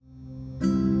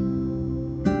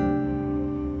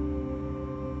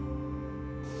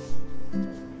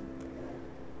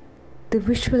The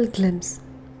visual glimpse,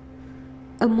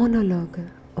 a monologue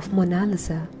of Mona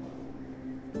Lisa.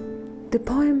 The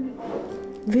poem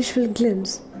Visual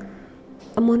Glimpse,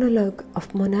 a monologue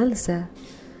of Mona Lisa,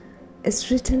 is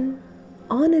written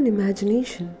on an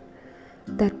imagination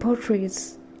that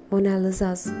portrays Mona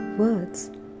Lisa's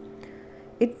words.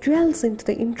 It dwells into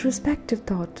the introspective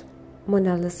thought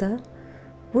Mona Lisa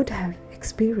would have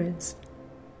experienced.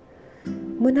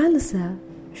 Mona Lisa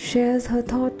shares her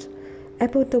thought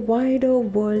about the wider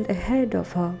world ahead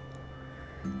of her,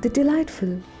 the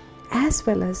delightful as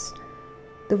well as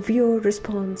the weird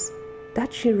response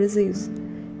that she receives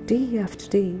day after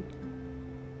day.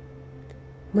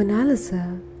 Mona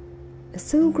Lisa is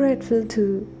so grateful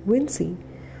to Vinci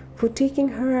for taking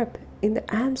her up in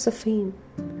the arms of fame,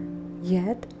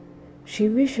 yet she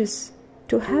wishes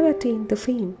to have attained the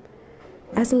fame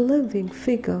as a living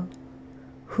figure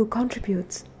who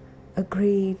contributes a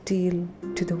great deal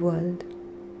to the world.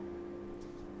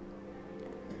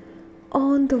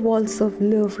 On the walls of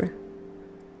Louvre,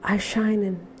 I shine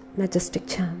in majestic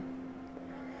charm.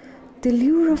 The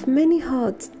lure of many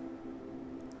hearts,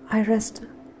 I rest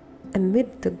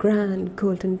amid the grand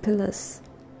golden pillars.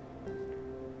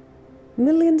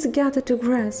 Millions gather to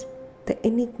grasp the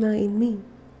enigma in me.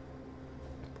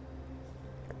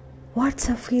 What's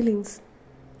her feelings?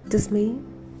 Dismay,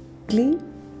 glee,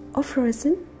 or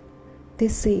frozen? They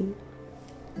say.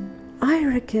 I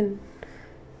reckon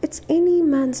it's any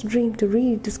man's dream to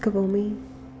rediscover me.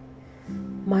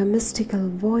 My mystical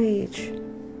voyage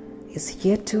is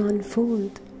yet to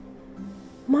unfold.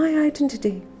 My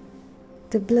identity,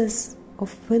 the bliss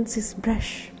of Vinci's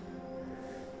brush,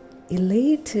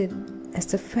 elated as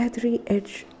the feathery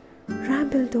edge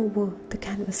rambled over the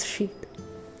canvas sheet.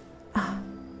 Ah,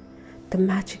 the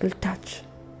magical touch!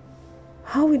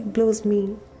 How it blows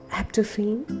me up to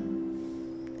fame!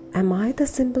 Am I the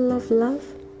symbol of love?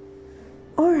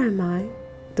 Or am I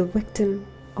the victim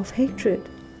of hatred?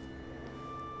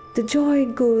 The joy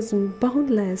goes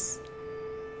boundless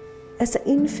as the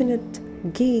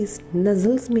infinite gaze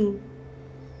nuzzles me,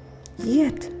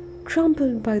 yet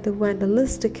crumpled by the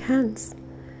vandalistic hands,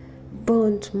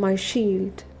 burnt my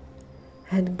shield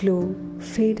and glow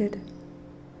faded.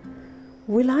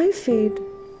 Will I fade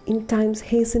in time's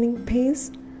hastening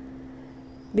pace?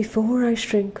 Before I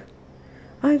shrink,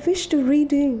 I wish to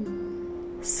redeem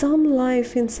some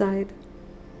life inside,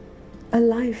 a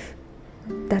life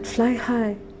that fly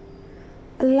high,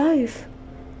 a life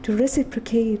to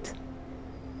reciprocate.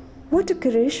 What a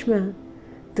charisma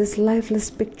this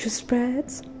lifeless picture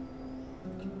spreads!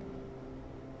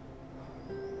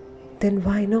 Then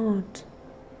why not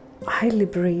I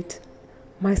liberate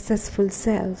my zestful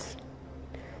self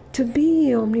to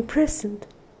be omnipresent,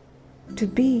 to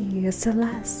be a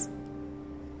Celeste,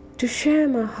 to share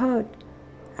my heart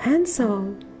and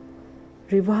soul,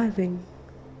 reviving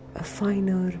a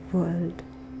finer world.